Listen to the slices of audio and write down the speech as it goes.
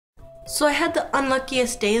So I had the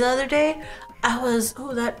unluckiest day the other day.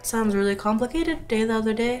 Oh, that sounds really complicated. Day the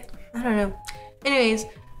other day. I don't know. Anyways,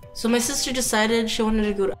 so my sister decided she wanted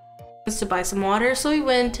to go to buy some water. So we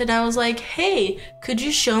went and I was like, hey, could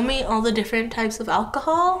you show me all the different types of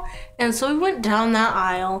alcohol? And so we went down that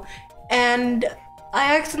aisle and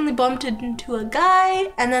I accidentally bumped into a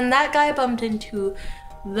guy, and then that guy bumped into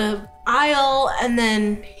the aisle, and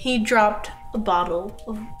then he dropped a bottle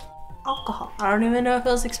of alcohol. I don't even know if it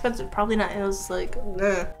was expensive. Probably not. It was like,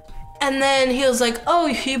 nah. And then he was like, oh,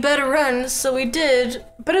 you better run. So we did,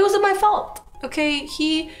 but it wasn't my fault. Okay,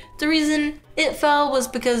 the reason it fell was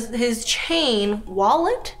because his chain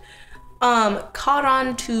wallet caught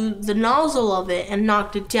on to the nozzle of it and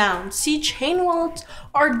knocked it down. See, chain wallets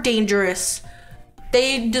are dangerous.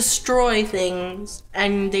 They destroy things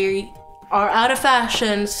and they are out of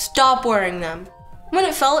fashion. Stop wearing them. When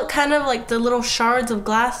it fell, it kind of like the little shards of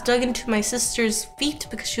glass dug into my sister's feet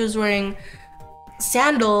because she was wearing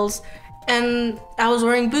sandals and I was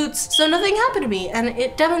wearing boots, so nothing happened to me, and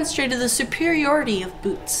it demonstrated the superiority of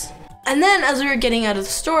boots. And then as we were getting out of the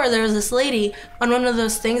store, there was this lady on one of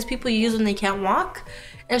those things people use when they can't walk,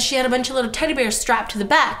 and she had a bunch of little teddy bears strapped to the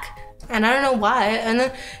back. And I don't know why. And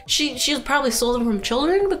then she probably sold them from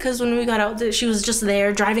children, because when we got out, she was just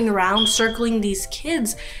there driving around, circling these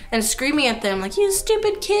kids and screaming at them like, you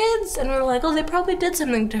stupid kids. And we were like, oh, they probably did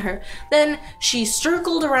something to her. Then she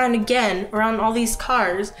circled around again, around all these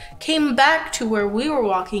cars, came back to where we were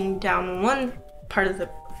walking down one part of the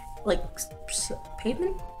like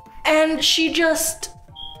pavement. And she just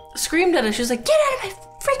screamed at us. She was like, get out of my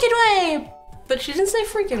freaking way. But she didn't say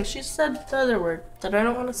freaking, she said the other word that I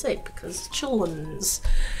don't want to say because children's.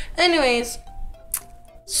 Anyways,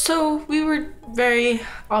 so we were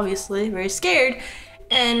obviously very scared,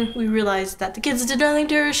 and we realized that the kids did nothing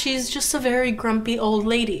to her. She's just a very grumpy old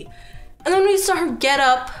lady. And then we saw her get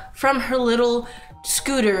up from her little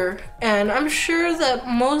scooter, and I'm sure that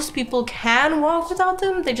most people can walk without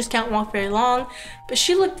them, they just can't walk very long, but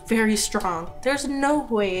she looked very strong. There's no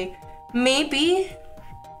way, maybe,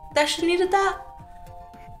 that she needed that.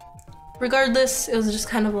 Regardless, it was just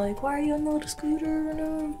kind of like, why are you on the little scooter?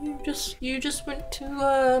 No, you just went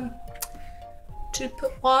to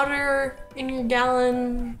put water in your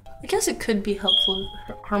gallon. I guess it could be helpful if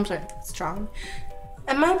her arms aren't that strong.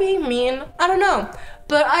 Am I being mean? I don't know.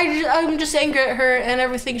 But I'm just angry at her, and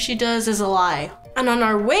everything she does is a lie. And on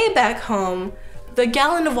our way back home, the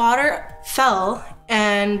gallon of water fell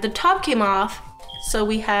and the top came off, so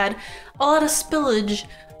we had a lot of spillage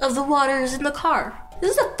of the waters in the car.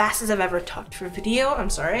 This is the fastest I've ever talked for a video. I'm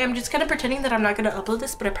sorry, I'm just kind of pretending that I'm not gonna upload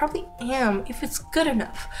this, but I probably am if it's good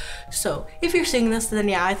enough. So if you're seeing this, then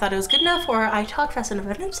yeah, I thought it was good enough, or I talked fast enough.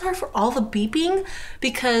 And I'm sorry for all the beeping,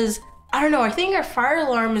 because I don't know, I think our fire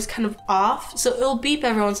alarm is kind of off, so it'll beep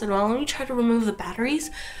every once in a while, and we try to remove the batteries,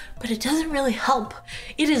 but it doesn't really help.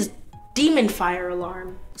 It is demon fire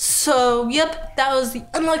alarm. So yep, that was the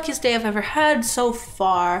unluckiest day I've ever had so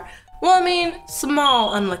far. Well, I mean,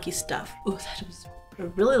 small unlucky stuff. Ooh, that was a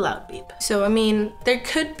really loud beep. So, I mean, there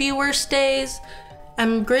could be worse days.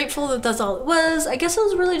 I'm grateful that that's all it was. I guess it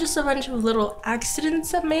was really just a bunch of little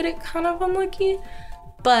accidents that made it kind of unlucky,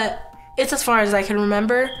 but it's as far as I can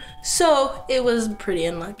remember, so it was pretty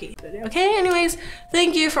unlucky. Okay, anyways,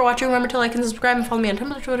 thank you for watching. Remember to like and subscribe and follow me on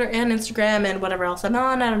Tumblr, Twitter, and Instagram, and whatever else I'm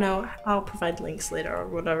on. I don't know. I'll provide links later or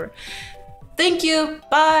whatever. Thank you.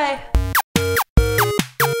 Bye.